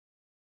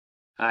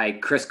Hi,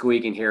 Chris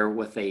Goegan here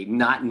with a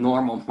not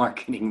normal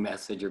marketing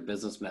message or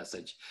business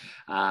message.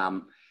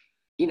 Um,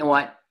 you know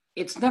what?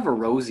 It's never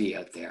rosy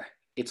out there.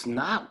 It's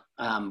not.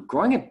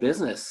 Growing a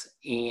business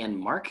and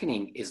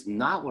marketing is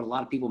not what a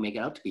lot of people make it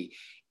out to be.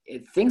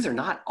 Things are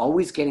not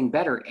always getting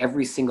better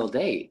every single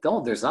day.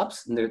 No, there's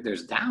ups and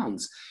there's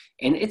downs,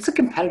 and it's a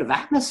competitive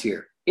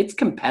atmosphere. It's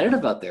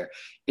competitive out there.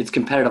 It's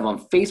competitive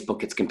on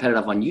Facebook. It's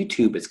competitive on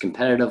YouTube. It's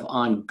competitive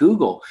on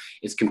Google.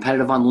 It's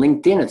competitive on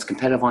LinkedIn. It's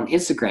competitive on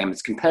Instagram.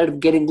 It's competitive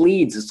getting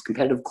leads. It's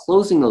competitive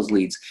closing those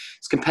leads.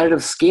 It's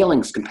competitive scaling.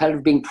 It's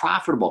competitive being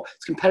profitable.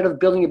 It's competitive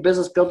building your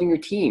business, building your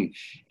team.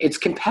 It's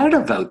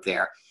competitive out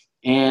there.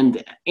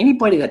 And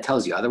anybody that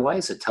tells you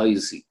otherwise, that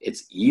tells you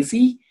it's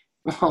easy,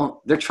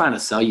 well, they're trying to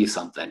sell you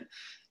something.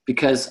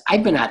 Because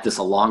I've been at this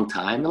a long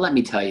time, and let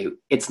me tell you,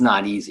 it's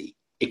not easy.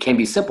 It can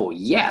be simple,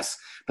 yes,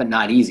 but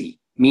not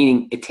easy,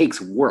 meaning it takes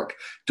work.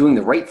 Doing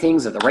the right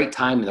things at the right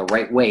time in the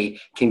right way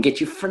can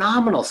get you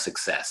phenomenal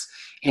success.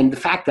 And the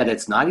fact that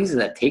it's not easy,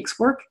 that takes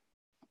work,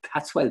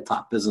 that's why the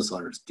top business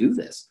owners do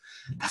this.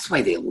 That's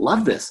why they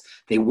love this.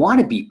 They want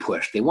to be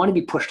pushed. They want to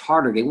be pushed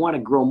harder. They want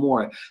to grow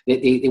more.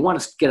 They want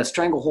to get a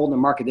stranglehold in the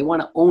market. They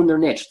want to own their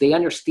niche. They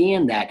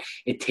understand that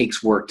it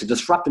takes work. To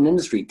disrupt an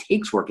industry, it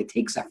takes work. It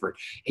takes effort.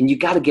 And you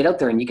got to get out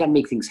there and you got to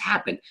make things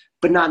happen,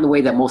 but not in the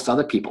way that most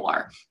other people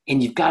are.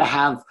 And you've got to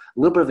have a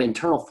little bit of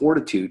internal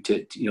fortitude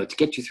to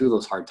get you through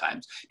those hard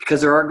times,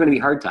 because there are going to be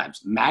hard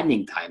times,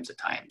 maddening times at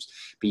times.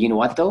 But you know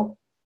what, though?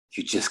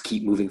 You just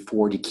keep moving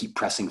forward. You keep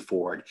pressing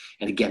forward.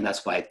 And again,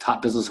 that's why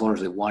top business owners,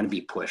 they want to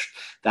be pushed.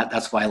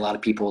 That's why a lot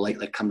of people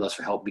like come to us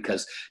for help,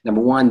 because number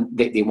one,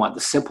 they want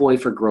the simple way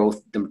for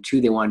growth. Number two,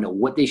 they want to know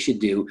what they should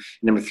do.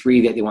 And number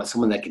three, that they want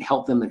someone that can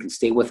help them, that can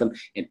stay with them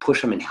and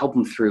push them and help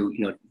them through,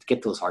 to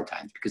get those hard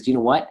times. Because you know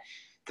what?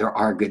 There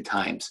are good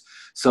times.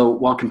 So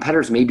while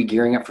competitors may be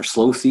gearing up for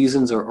slow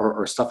seasons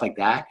or stuff like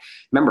that,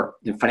 remember,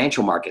 in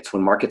financial markets,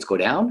 when markets go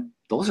down,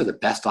 those are the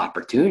best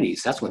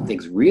opportunities. That's when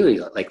things really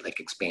like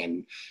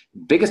expand.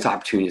 Biggest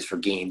opportunities for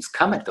gains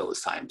come at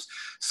those times.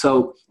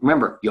 So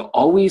remember, you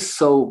always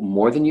sow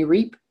more than you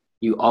reap.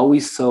 You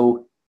always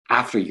sow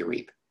after you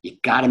reap. You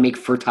got to make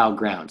fertile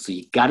ground. So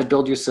you got to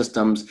build your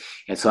systems.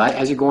 And so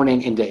as you're going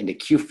into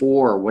Q4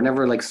 or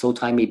whenever like slow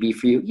time may be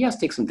for you, yes,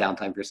 take some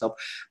downtime for yourself,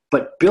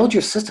 but build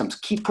your systems.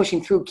 Keep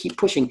pushing through, keep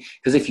pushing.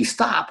 Because if you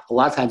stop, a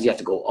lot of times you have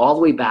to go all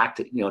the way back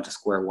to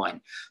square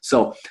one.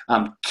 So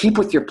keep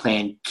with your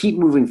plan, keep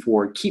moving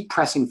forward, keep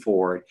pressing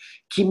forward,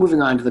 keep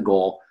moving on to the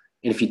goal.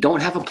 And if you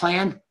don't have a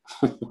plan,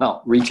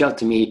 well, reach out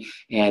to me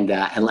and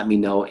let me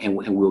know, and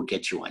we'll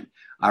get you one.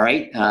 All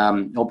right.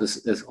 Hope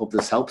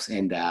this helps,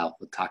 and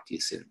we'll talk to you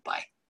soon.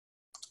 Bye.